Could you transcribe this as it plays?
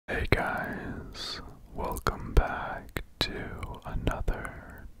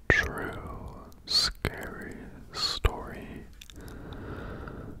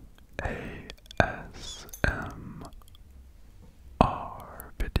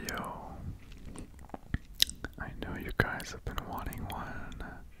guys have been wanting one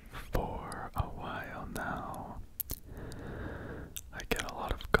for a while now. I get a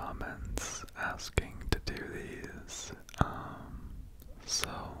lot of comments asking to do these, so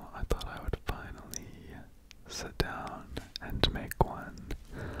I thought I would finally sit down and make one.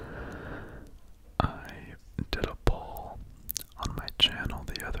 I did a poll on my channel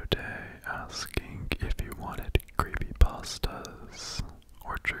the other day asking if you wanted creepypastas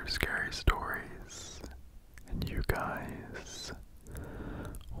or true scary stories, and you guys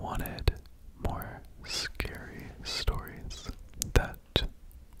wanted more scary stories that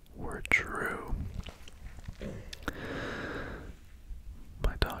were true.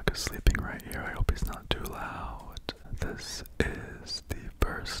 My dog is sleeping right here. I hope he's not too loud. This is the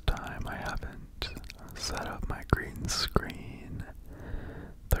first time I haven't set up my green screen.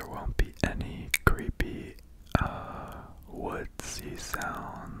 There won't be any creepy woodsy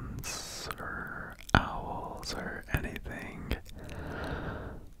sounds or owls or anything.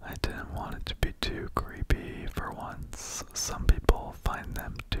 I didn't want it to be too creepy for once. Some people find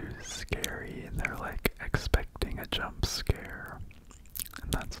them too scary and they're like expecting a jump scare,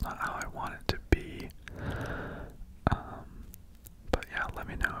 and that's not how I want it to be. But yeah, let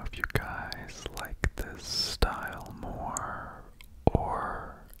me know if you guys like this style more,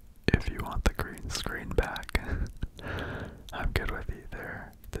 or if you want the green screen back. I'm good with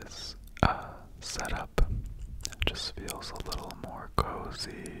either. This setup just feels a little more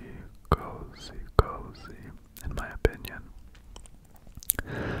cozy, in my opinion.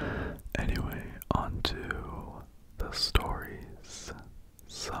 Anyway, on to the stories.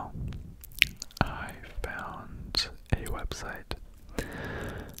 So, I found a website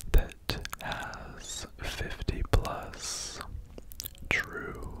that has 50 plus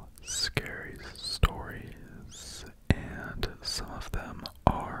true scary stories, and some of them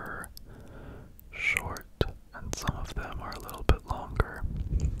are short and some of them are a little bit longer.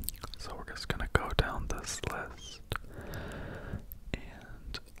 So we're just gonna go down this list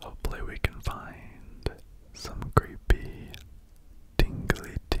and hopefully we can find some creepy,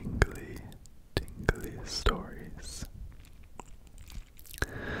 tingly stories.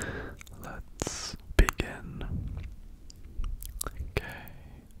 Let's begin. Okay,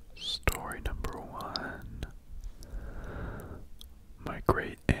 story number 1. My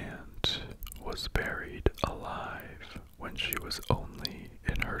great aunt was buried alive when she was only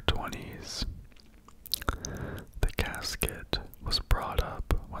in her 20s. The casket was brought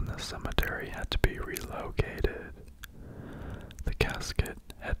up when the cemetery had to be relocated. The casket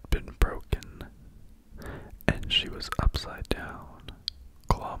had been broken, and she was upside down,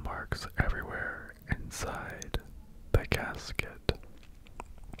 claw marks everywhere inside the casket.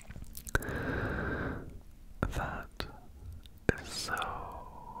 That is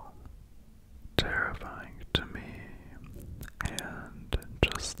so terrifying to me, and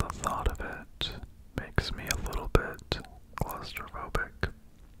just the thought of it makes me a little bit claustrophobic.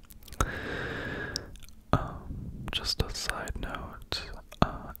 Just a side note,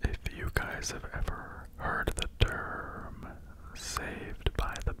 if you guys have ever heard the term "saved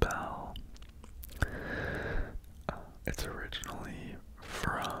by the bell," it's originally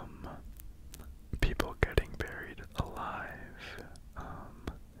from people getting buried alive.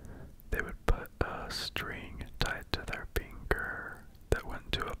 They would put a string tied to their finger that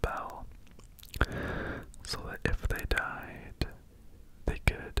went to a bell, so that if they died, they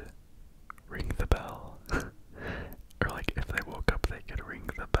could ring the bell. Or like if they woke up, they could ring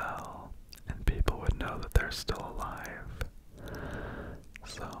the bell and people would know that they're still alive.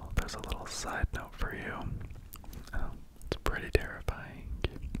 So there's a little side note for you. It's pretty terrifying.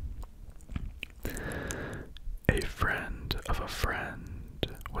 A friend of a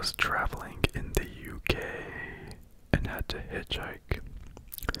friend was traveling in the UK and had to hitchhike.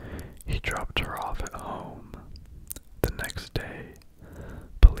 He dropped her off at home. The next day,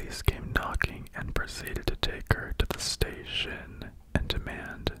 police came knocking and proceeded to take her to the station and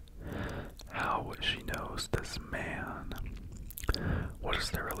demand how she knows this man, what is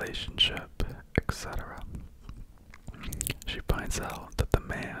their relationship, etc. She finds out that the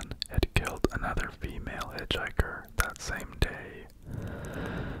man had killed another female hitchhiker that same day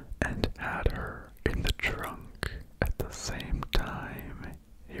and had her in the trunk at the same time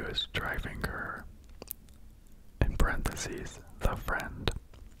he was driving her. In parentheses, the friend.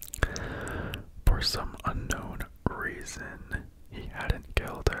 For some unknown reason, he hadn't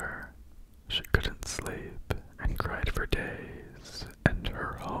killed her. She couldn't sleep and cried for days, and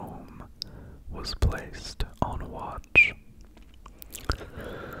her home was placed on watch.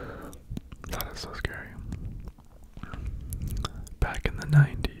 That is so scary. Back in the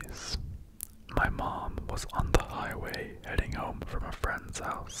 90s, my mom was on the highway heading home from a friend's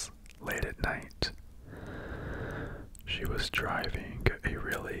house late at night. She was driving a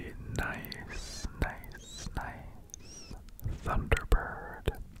really nice Thunderbird.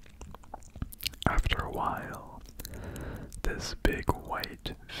 After a while, this big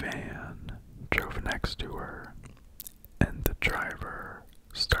white van drove next to her, and the driver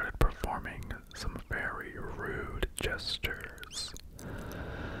started performing some very rude gestures.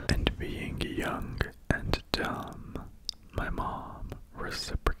 And being young and dumb, my mom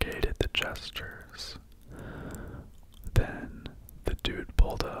reciprocated the gestures. Then the dude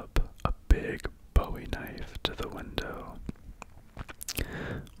pulled up a big Bowie knife to the window.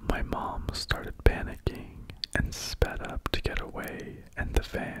 My mom started panicking and sped up to get away, and the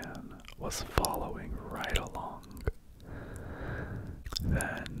van was following right along.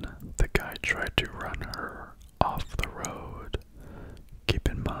 Then the guy tried to run her off the road. Keep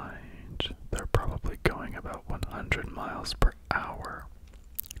in mind, they're probably going about 100 miles per hour.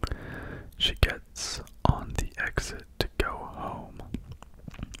 She gets on the exit to go home,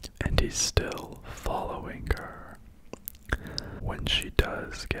 and he's still following her. When she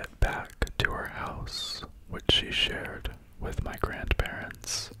does get back to her house, which she shared with my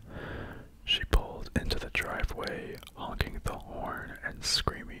grandparents, she pulled into the driveway, honking the horn and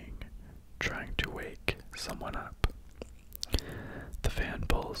screaming, trying to wake someone up. The van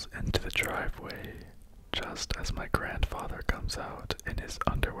pulls into the driveway just as my grandfather comes out in his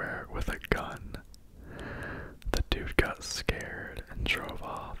underwear with a gun. The dude got scared and drove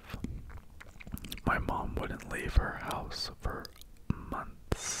off. My mom wouldn't leave her house for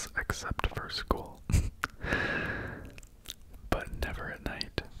months except for school. But never at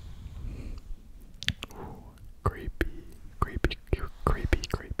night. Ooh, creepy.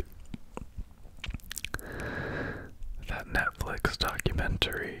 That Netflix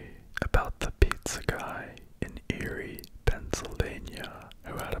documentary about the pizza guy in Erie, Pennsylvania,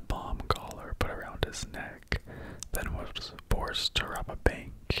 who had a bomb collar put around his neck, then was forced to rob a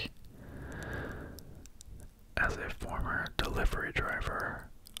bank. As a former delivery driver,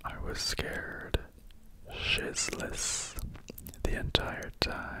 I was scared shitless the entire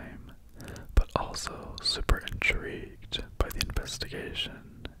time, but also super intrigued by the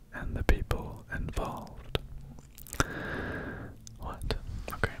investigation and the people involved. What?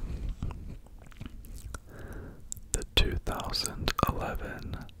 Okay. The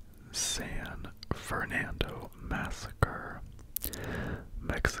 2011 San Fernando Massacre.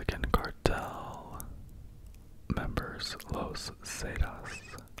 Mexican cartel members Los Zetas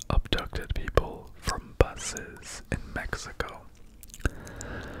abducted people from buses in Mexico.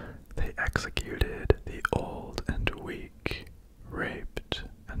 They executed the old and weak, raped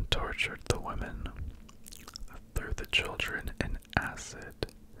and tortured the women, threw the children in acid,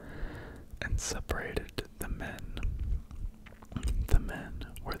 and separated the men. The men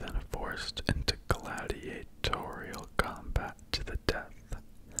were then forced into gladiatorial combat to the death,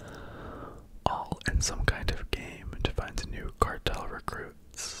 all in some kind of game to find new cartel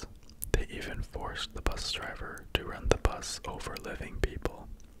recruits. They even forced the bus driver to run the bus over living people.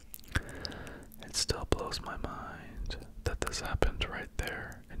 It still blows my mind that this happened right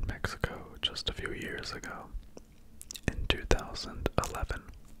there in Mexico just a few years ago, in 2011.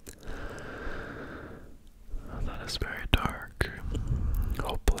 That is very dark.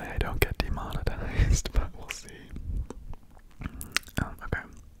 Hopefully I don't get demonetized, but we'll see. Okay.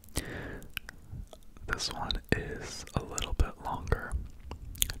 This one is a little bit longer.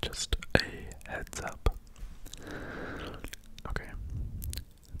 Just a heads up. Okay.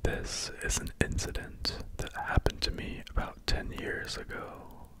 This is an incident that happened to me about 10 years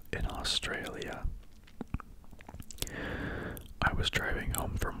ago in Australia. I was driving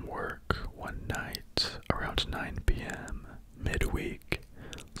home from work one night around 9 p.m. midweek,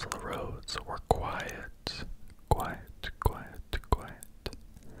 so the roads were quiet.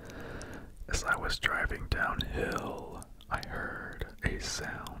 As I was driving downhill, I heard a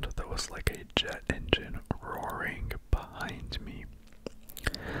sound that was like a jet engine roaring behind me.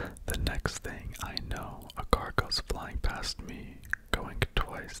 The next thing I know, a car goes flying past me, going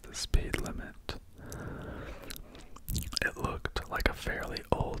twice the speed limit. It looked like a fairly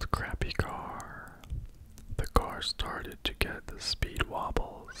old, crappy car. The car started to get the speed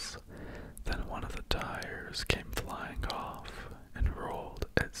wobbles. Then one of the tires came flying off and rolled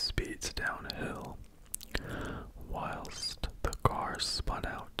at speeds downhill, whilst the car spun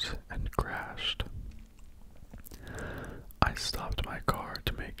out and crashed. I stopped my car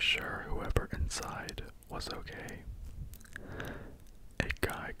to make sure whoever inside was okay. A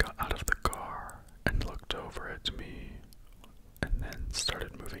guy got out of the car and looked over at me, and then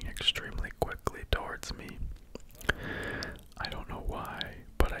started moving extremely extremely quickly towards me. I don't know why,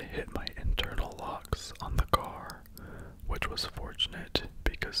 but I hit my internal locks on the car, which was fortunate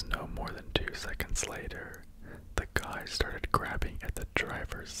because no more than 2 seconds later, the guy started grabbing at the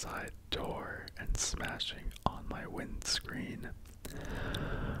driver's side door and smashing on my windscreen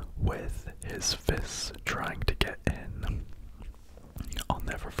with his fists trying to get in. I'll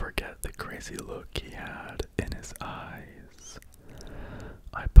never forget the crazy look he had in his eyes.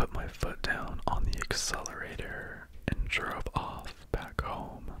 I put my foot down on the accelerator and drove off back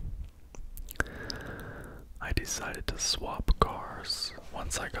home. I decided to swap cars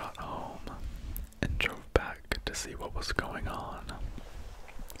once I got home and drove back to see what was going on.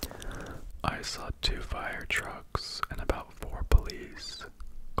 I saw 2 fire trucks and about 4 police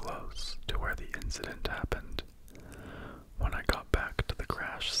close to where the incident happened. When I got back to the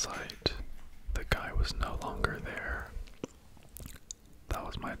crash site, the guy was no longer there. That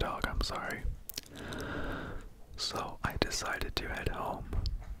was my dog, I'm sorry. So I decided to head home.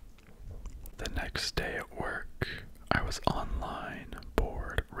 The next day at work, I was online,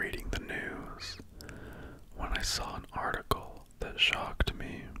 bored, reading the news, when I saw an article that shocked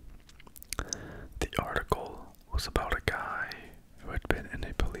me. The article was about a guy who had been in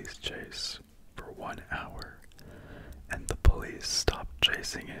a police chase for 1 hour, and the police stopped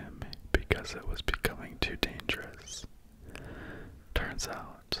chasing him because it was becoming too dangerous. Turns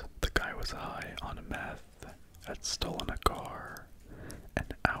out the guy was high on meth, had stolen a car an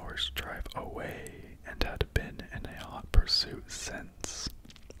hour's drive away, and had been in a hot pursuit since.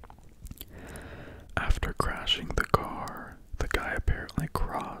 After crashing the car, the guy apparently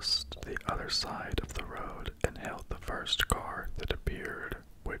crossed the other side of the road and hailed the first car that appeared,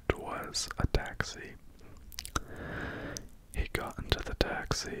 which was a taxi. He got into the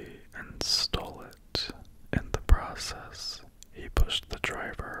taxi and stole it. In the process, he pushed the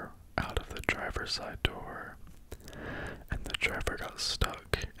driver out of the driver's side door, and the driver got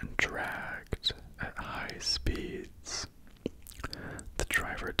stuck and dragged at high speeds. The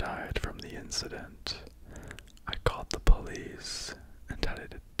driver died from the incident. I called the police and had a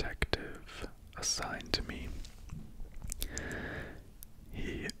detective assigned to me.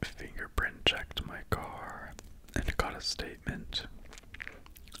 He fingerprint checked my car and got a statement.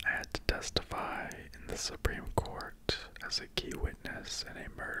 I had to testify in the Supreme Court as a key witness in a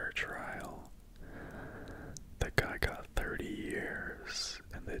murder trial. The guy got 30 years,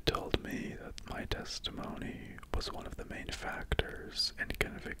 and they told me that my testimony was one of the main factors in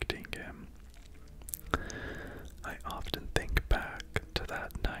convicting him. I often think back to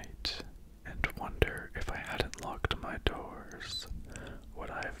that night and wonder if I hadn't locked my doors, would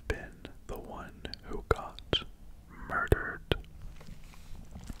I have been the one who got murdered?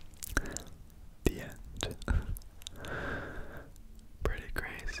 The end. Pretty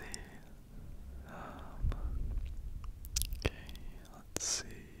crazy. Okay, let's see.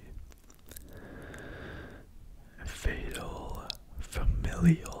 Fatal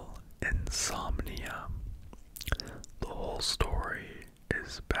familial insomnia. The whole story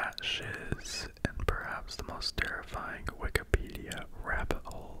is batshit and perhaps the most terrifying Wikipedia rabbit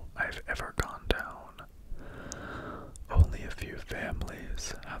hole I've ever gone down. Only a few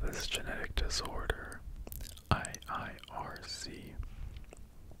families have this genetic disorder, IIRC.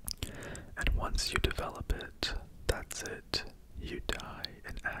 And once you develop it, that's it. You die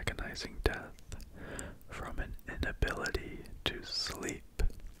an agonizing death from an inability to sleep.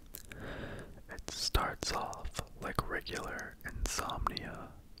 It starts off like regular insomnia,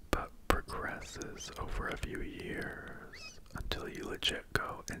 but progresses over a few years until you legit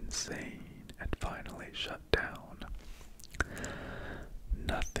go insane and finally shut down.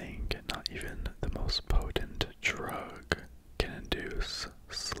 Nothing, not even the most potent drug, can induce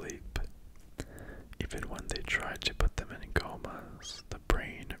sleep. Even when they tried to put them in comas, the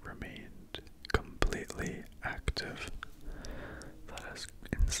brain remained completely active. That is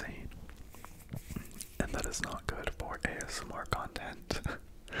insane. And that is not good for ASMR content.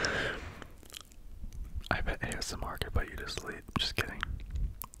 I bet ASMR could put you to sleep. Just kidding.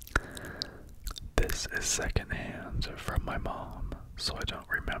 This is secondhand from my mom, so I don't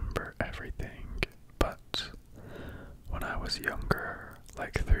remember everything. But when I was younger,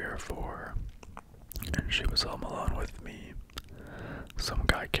 like 3 or 4, and she was home alone with me, some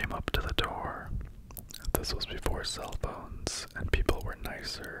guy came up to the door. This was before cell phones, and people were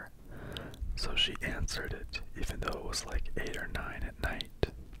nicer, so she answered it, even though it was like 8 or 9 at night.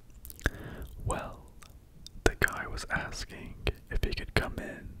 Well, the guy was asking if he could come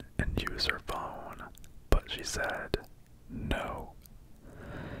in and use her phone, but she said no.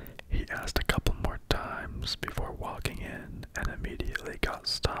 He asked a couple more times before walking in and immediately immediately got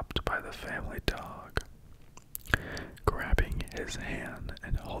stopped by the family dog. Grabbing his hand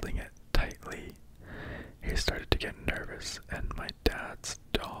and holding it tightly, he started to get nervous, and my dad's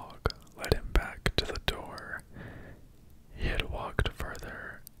dog led him back to the door. He had walked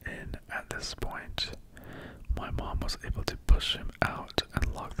further in at this point. My mom was able to push him out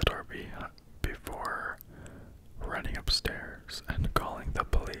and lock the door before running upstairs and calling the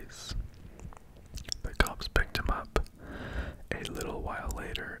police. The cops picked him up a little while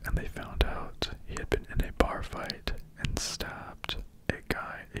later, and they found out he had been in a bar fight and stabbed a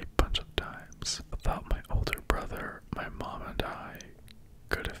guy a bunch of times. I thought my older brother, my mom, and I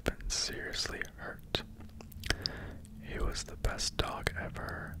could have been seriously hurt. He was the best dog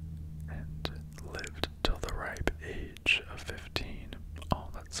ever and lived till the ripe age of 15. Oh,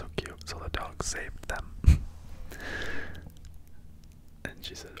 that's so cute. So the dog saved them. And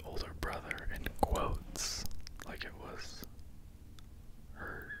she said older brother in quotes, like it was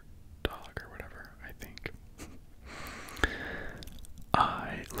her dog or whatever, I think.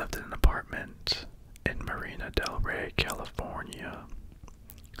 I lived in an apartment in Marina del Rey, California,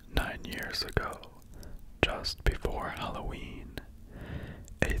 9 years ago, just before Halloween.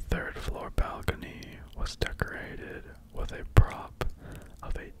 A third-floor balcony was decorated with a prop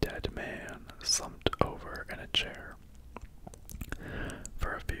of a dead man slumped over in a chair.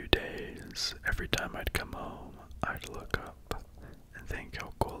 For a few days, every time I'd come home, I'd look up and think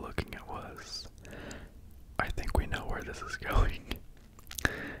how cool looking it was. I think we know where this is going.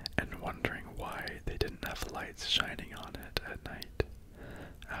 And wondering why they didn't have lights shining on it at night.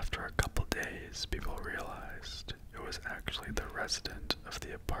 After a couple days, people realized it was actually the resident of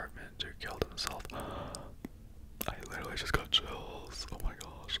the apartment who killed himself. I literally just got chills. Oh my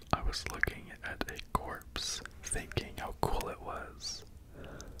gosh. I was looking at a corpse, thinking how cool it was.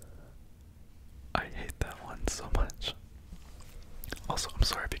 I hate that one so much. Also, I'm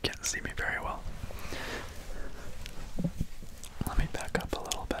sorry if you can't see me very well. Let me back up a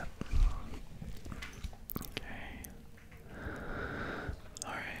little bit. Okay.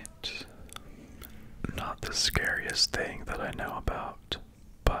 Alright. Not the scariest thing that I know about,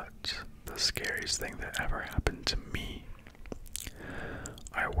 but the scariest thing that ever happened to me.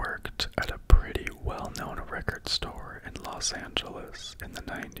 I worked at a pretty well-known record store in Los Angeles in the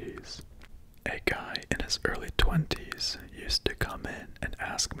 90s. A guy in his early 20s used to come in and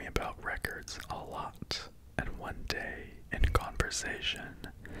ask me about records a lot, and one day, in conversation,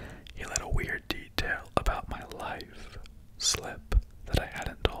 he let a weird detail about my life slip that I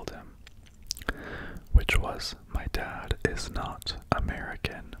hadn't told him, which was my dad is not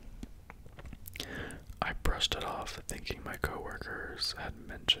American. I brushed it off, thinking my coworkers had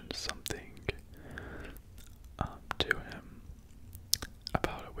mentioned something to him.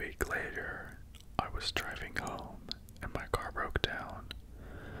 About a week later, I was driving home and my car broke down.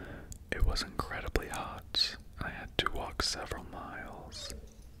 It was incredibly hot, and I had to walk several miles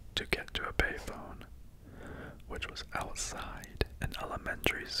to get to a payphone, which was outside an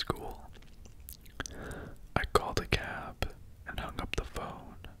elementary school. I called a cab and hung up the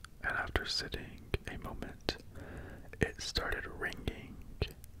phone, and after sitting a moment, it started ringing,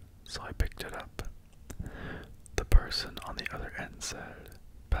 so I picked it up. The person on the other end said,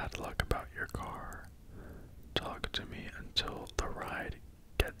 "Bad luck about your car. Talk to me until the ride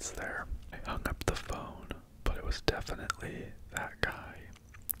gets there." I hung up the phone, but it was definitely that guy.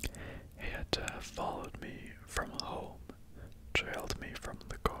 He had to have followed me from home, trailed me from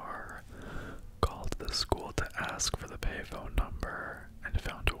the car, called the school to ask for the payphone number, and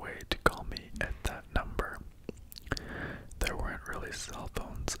found a way to call me at that number. There weren't really cell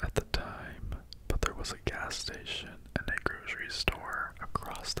phones at the time, but there was a gas station and a grocery store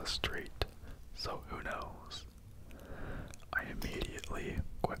across the street, so who knows? I immediately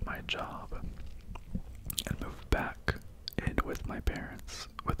quit my job and moved back in with my parents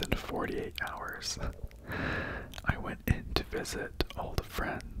within 48 hours. I went in to visit old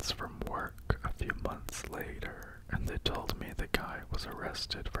friends from work a few months later, and they told me the guy was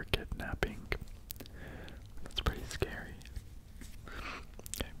arrested for kidnapping. That's pretty scary.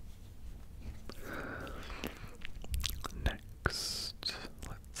 Okay. Next,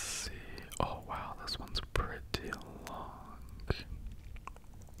 let's see. Oh wow, this one's pretty long.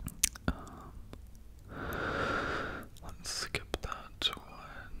 Let's skip that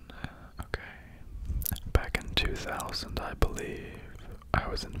one. Okay. Back in 2000, I believe, I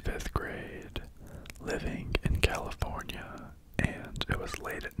was in 5th grade, living in California, and it was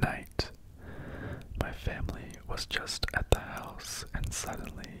late at night. My family was just at the house, and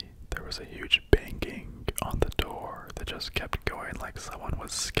suddenly there was a huge banging on the door that just kept going like someone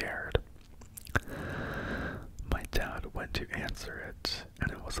was scared. My dad went to answer it,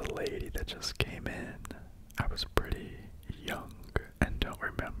 and it was a lady that just came in. I was pretty young and don't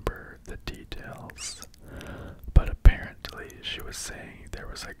remember the details, but apparently she was saying there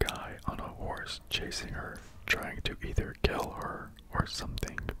was a guy on a horse chasing her, trying to either kill her or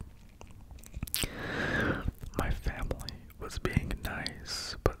something. My family was being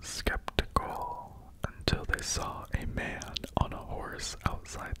nice but skeptical until they saw a man on a horse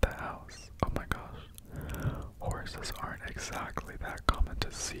outside the house. Oh my gosh. Horses aren't exactly that common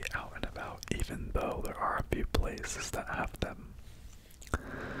to see out and about, even though there are a few places that have them.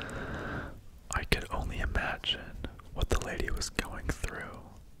 I could only imagine what the lady was going through.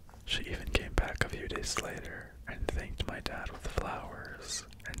 She even came back a few days later and thanked my dad with flowers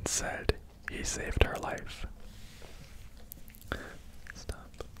and said he saved her life.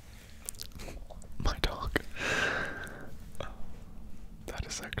 Stop. My dog. That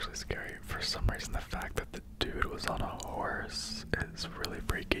is actually scary. For some reason, the fact that the dude was on a horse is really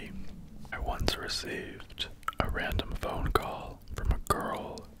freaky. I once received a random phone call from a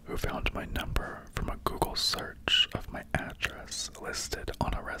girl who found my number from a Google search of my address listed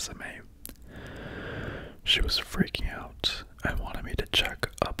on a resume. She was freaking out and wanted me to check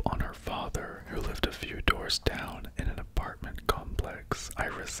up on her father, who lived a few doors down in an apartment complex I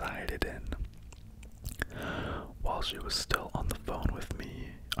resided in. While she was still on the phone with me,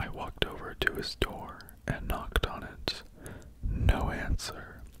 I walked over to his door and knocked on it. No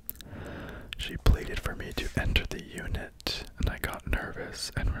answer. She pleaded for me to enter the unit, and I got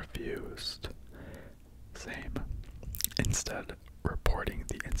nervous and refused. Same. Instead, reporting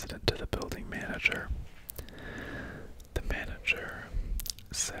the incident to the building manager. The manager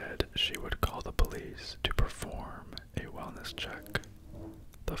said she would call the police to perform a wellness check.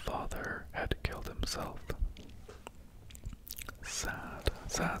 The father had killed himself. Sad,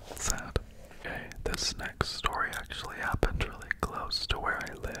 sad, sad. Okay, this next story actually happened really close to where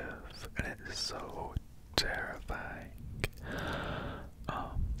I live, and it is so terrifying.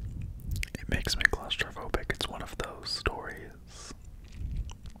 It makes me claustrophobic. It's one of those stories.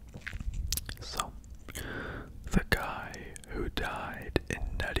 So, the guy who died in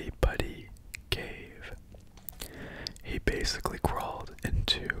Nutty Buddy Cave, he basically crawled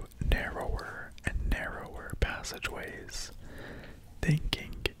into narrower and narrower passageways,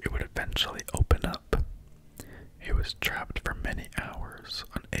 thinking it would eventually open up. He was trapped for many hours,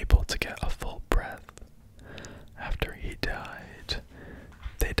 unable to get a full breath. After he died,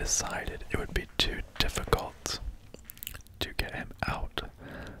 they decided it would be too difficult to get him out,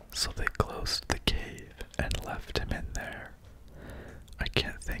 so they closed the cave and left him in there. I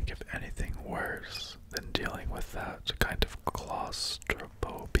can't think of anything worse than dealing with that kind of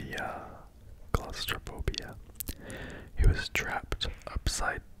claustrophobia. He was trapped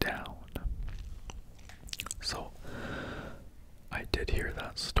upside down. So, I did hear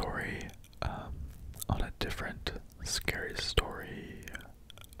that story on a different scary story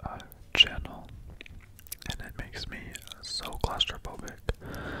channel, and it makes me so claustrophobic.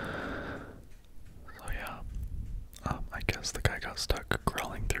 So yeah, I guess the guy got stuck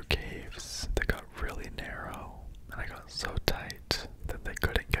crawling through caves that got really narrow, and I got so tight that they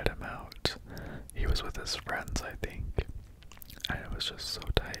couldn't get him out. He was with his friends, I think, and it was just so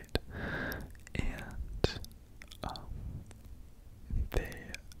tight, and they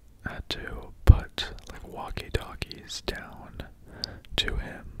had to put like walkie-talkies down to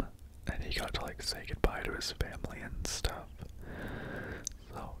him, and he got to like say goodbye to his family and stuff.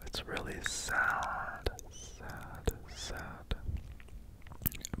 So it's really sad,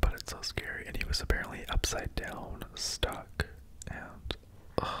 but it's so scary. And he was apparently upside down, stuck, and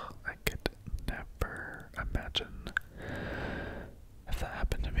I could never imagine if that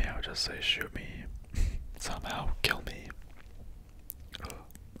happened to me. I would just say, shoot me, somehow kill me.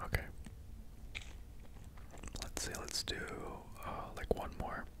 Okay. Let's see, let's do like one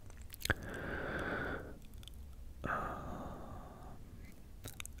more.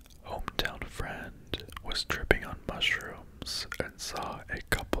 Hometown friend was tripping on mushrooms and saw a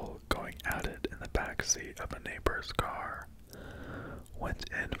couple going at it in the backseat of a neighbor's car. Went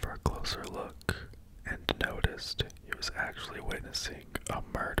in for a closer look and noticed he was actually witnessing a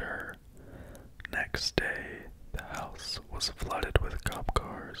murder. Next day, the house was flooded with cop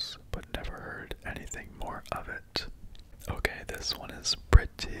cars, but never heard anything more of it. Okay, this one is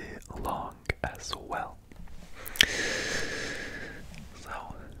pretty long as well.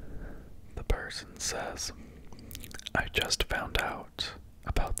 So, the person says, I just found out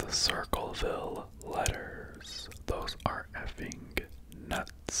about the Circleville letters. Those are effing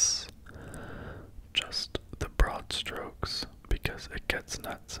nuts. Just the broad strokes, because it gets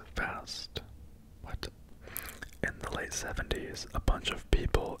nuts fast. What? In the the late 70s, a bunch of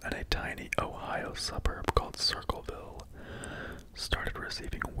people in a tiny Ohio suburb called Circleville started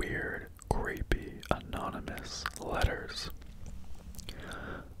receiving weird, creepy, anonymous letters.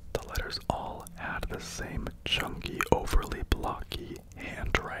 The letters all had the same chunky, overly blocky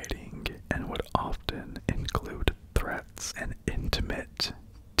handwriting and would often include threats and intimate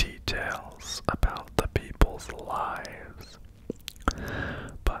details about the people's lives.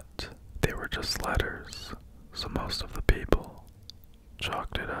 But they were just letters, so most of the people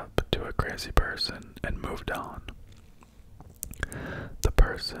chalked it up to a crazy person and moved on. The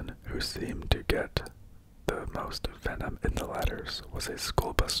person who seemed to get the most venom in the letters was a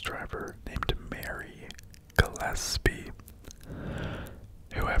school bus driver named Mary Gillespie.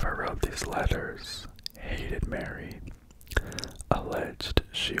 Whoever wrote these letters hated Mary, alleged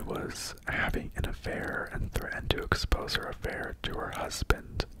she was having an affair, and threatened to expose her affair to her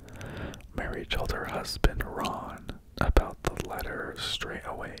husband. Mary told her husband, Ron, about the letter straight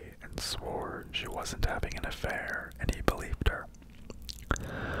away and swore she wasn't having an affair, and he believed her.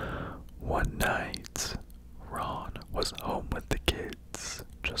 One night, Ron was home with the kids,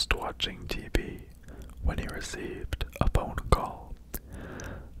 just watching TV, when he received a phone call.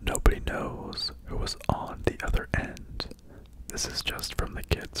 Nobody knows who was on the other end. This is just from the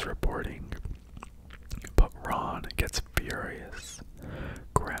kids reporting. But Ron gets furious,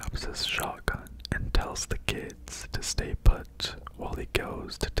 grabs his shotgun, and tells the kids to stay put while he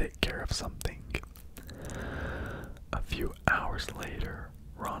goes to take care of something. A few hours later,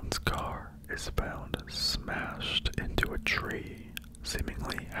 Ron's car is found smashed into a tree,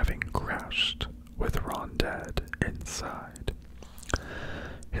 seemingly having crashed with Ron dead inside.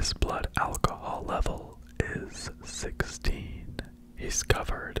 His blood alcohol level is 16. He's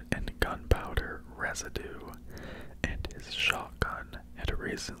covered in gunpowder residue, and his shotgun had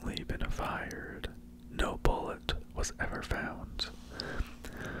recently been fired. No bullet was ever found.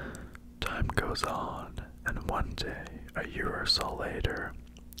 Time goes on, and one day, a year or so later,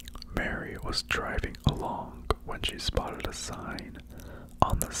 Mary was driving along when she spotted a sign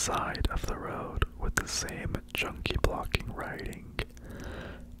on the side of the road with the same chunky blocking writing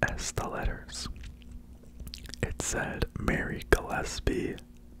as the letters. It said, Mary Gillespie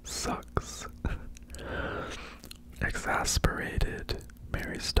sucks. Exasperated,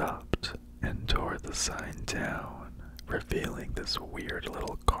 Mary stopped and tore the sign down, revealing this weird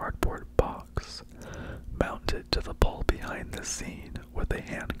little cardboard box mounted to the pole behind the scene with a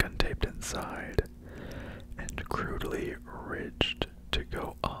handgun taped inside and crudely ridged to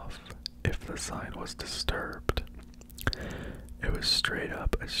go off if the sign was disturbed. It was straight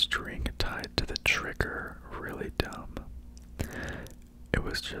up a string tied to the trigger. Really dumb. It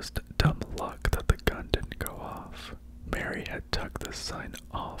was just dumb luck that the gun didn't go off. Mary had tucked the sign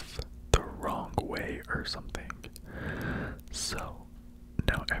off the wrong way or something. So,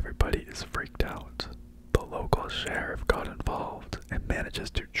 now everybody is freaked out. The local sheriff got involved and manages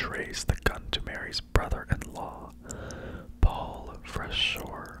to trace the gun to Mary's brother-in-law, Paul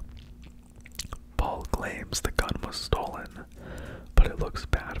Freshshore. Paul claims the gun was stolen, but it looks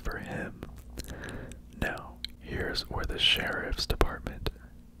bad for him. Now, here's where the sheriff's department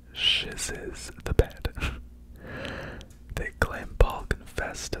shizzes the bed. They claim Paul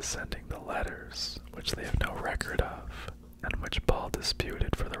confessed to sending the letters, which they have no record of, and which Paul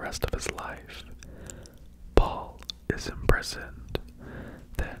disputed for the rest of his life. Paul is imprisoned.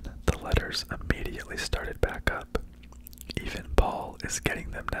 Then the letters immediately started back up. Even Paul is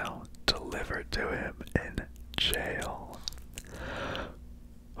getting them now delivered to him in jail.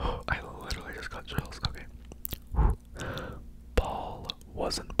 I literally just got chills. Okay. Paul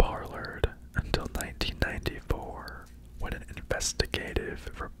wasn't parlored until 1994, when an investigative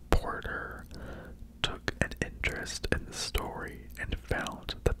reporter took an interest in the story and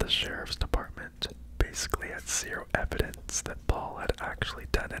found that the sheriff's department basically had zero evidence that Paul had actually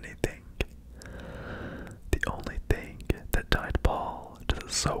done anything. The only thing that tied Paul to the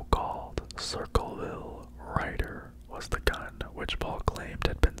so-called Circleville writer was the gun which Paul claimed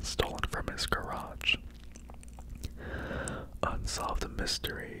had been stolen from his garage. Unsolved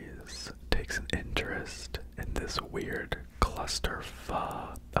Mysteries takes an interest in this weird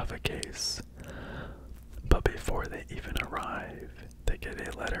clusterfuck of a case. But before they even arrive, they get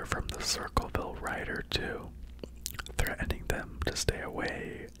a letter from the Circleville writer too, threatening them to stay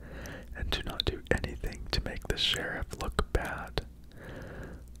away and to not do anything to make the sheriff look bad.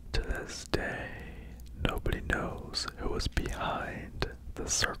 To this day, nobody knows who was behind the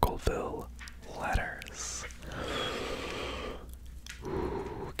Circleville letters.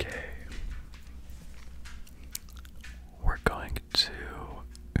 Okay. We're going to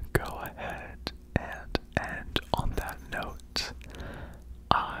go ahead and end on that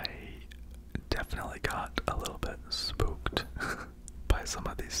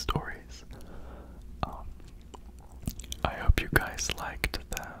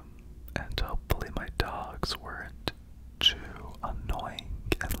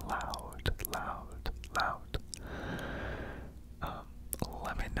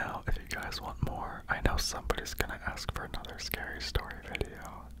scary story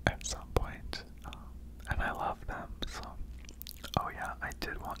video at some point, and I love them. So, oh yeah, I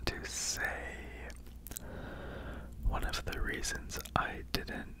did want to say one of the reasons I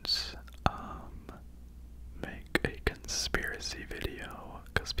didn't make a conspiracy video,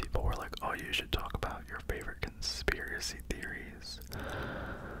 because people were like, oh, you should talk about your favorite conspiracy theories.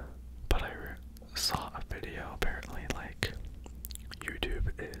 But I saw a video, apparently, like, YouTube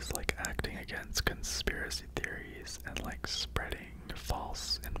is like acting against conspiracy theories and like spreading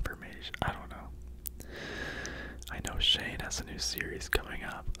false information. I don't know. I know Shane has a new series coming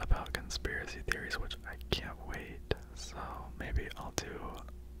up about conspiracy theories, which I can't wait. So maybe I'll do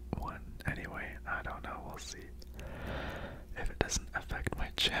one anyway. I don't know. We'll see if it doesn't affect my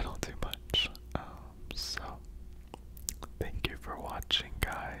channel too much. So thank you for watching,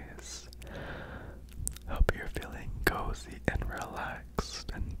 guys. Hope you're feeling cozy